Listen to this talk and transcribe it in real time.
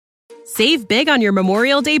Save big on your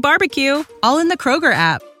Memorial Day barbecue, all in the Kroger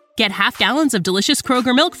app. Get half gallons of delicious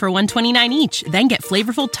Kroger milk for $1.29 each. Then get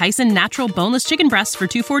flavorful Tyson natural boneless chicken breasts for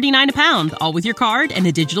 $2.49 a pound, all with your card and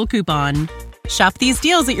a digital coupon. Shop these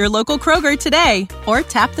deals at your local Kroger today, or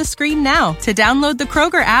tap the screen now to download the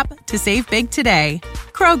Kroger app to save big today.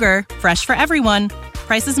 Kroger, fresh for everyone.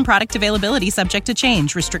 Prices and product availability subject to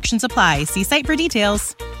change. Restrictions apply. See site for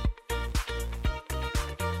details.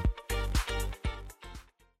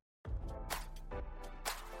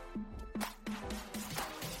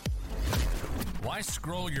 Why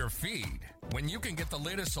scroll your feed when you can get the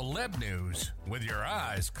latest celeb news with your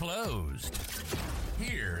eyes closed?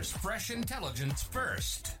 Here's fresh intelligence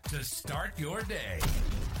first to start your day.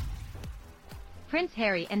 Prince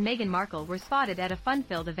Harry and Meghan Markle were spotted at a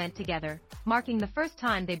fun-filled event together, marking the first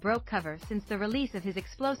time they broke cover since the release of his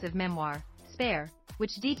explosive memoir, Spare,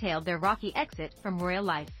 which detailed their rocky exit from royal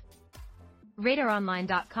life.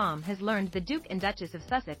 RadarOnline.com has learned the Duke and Duchess of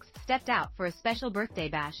Sussex stepped out for a special birthday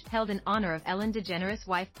bash held in honor of Ellen DeGeneres'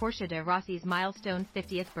 wife Portia de Rossi's milestone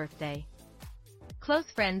 50th birthday. Close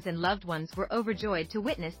friends and loved ones were overjoyed to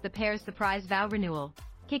witness the pair's surprise vow renewal,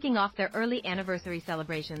 kicking off their early anniversary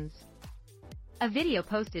celebrations. A video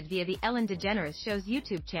posted via the Ellen DeGeneres Show's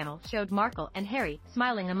YouTube channel showed Markle and Harry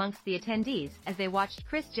smiling amongst the attendees as they watched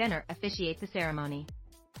Kris Jenner officiate the ceremony.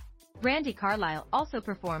 Brandi Carlile also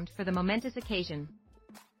performed for the momentous occasion.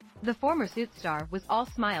 The former Suits star was all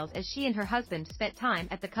smiles as she and her husband spent time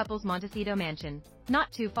at the couple's Montecito mansion,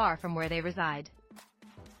 not too far from where they reside.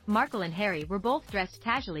 Markle and Harry were both dressed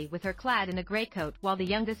casually, with her clad in a grey coat while the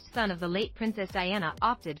youngest son of the late Princess Diana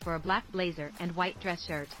opted for a black blazer and white dress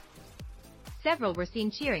shirt. Several were seen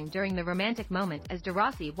cheering during the romantic moment as de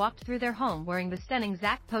Rossi walked through their home wearing the stunning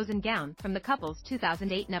Zac Posen gown from the couple's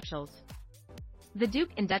 2008 nuptials. The Duke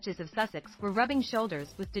and Duchess of Sussex were rubbing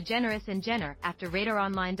shoulders with DeGeneres and Jenner after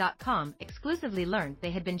RadarOnline.com exclusively learned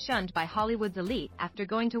they had been shunned by Hollywood's elite after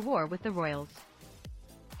going to war with the royals.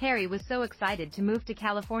 Harry was so excited to move to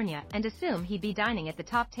California and assume he'd be dining at the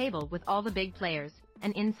top table with all the big players,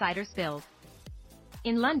 an insider spilled.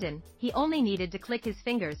 In London, he only needed to click his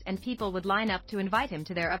fingers and people would line up to invite him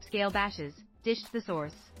to their upscale bashes, dished the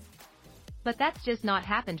source. But that's just not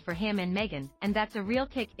happened for him and Meghan, and that's a real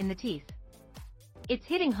kick in the teeth. It's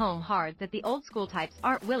hitting home hard that the old-school types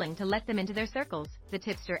aren't willing to let them into their circles, the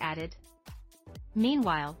tipster added.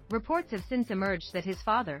 Meanwhile, reports have since emerged that his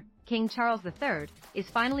father, King Charles III, is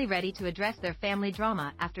finally ready to address their family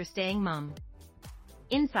drama after staying mum.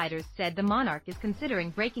 Insiders said the monarch is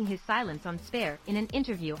considering breaking his silence on Spare in an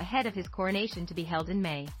interview ahead of his coronation to be held in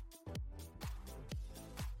May.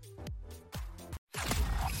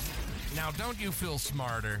 Now, don't you feel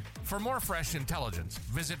smarter? For more fresh intelligence,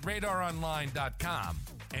 visit RadarOnline.com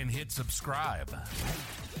and hit subscribe.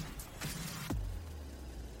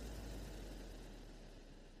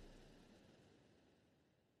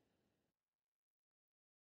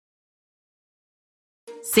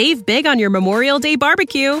 Save big on your Memorial Day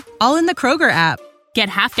barbecue, all in the Kroger app. Get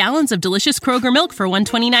half gallons of delicious Kroger milk for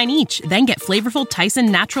 $1.29 each. Then get flavorful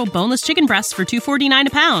Tyson natural boneless chicken breasts for $2.49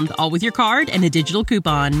 a pound, all with your card and a digital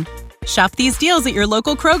coupon. Shop these deals at your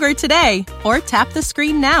local Kroger today, or tap the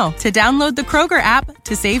screen now to download the Kroger app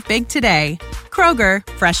to save big today. Kroger,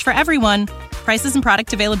 fresh for everyone. Prices and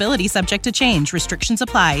product availability subject to change. Restrictions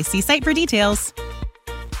apply. See site for details.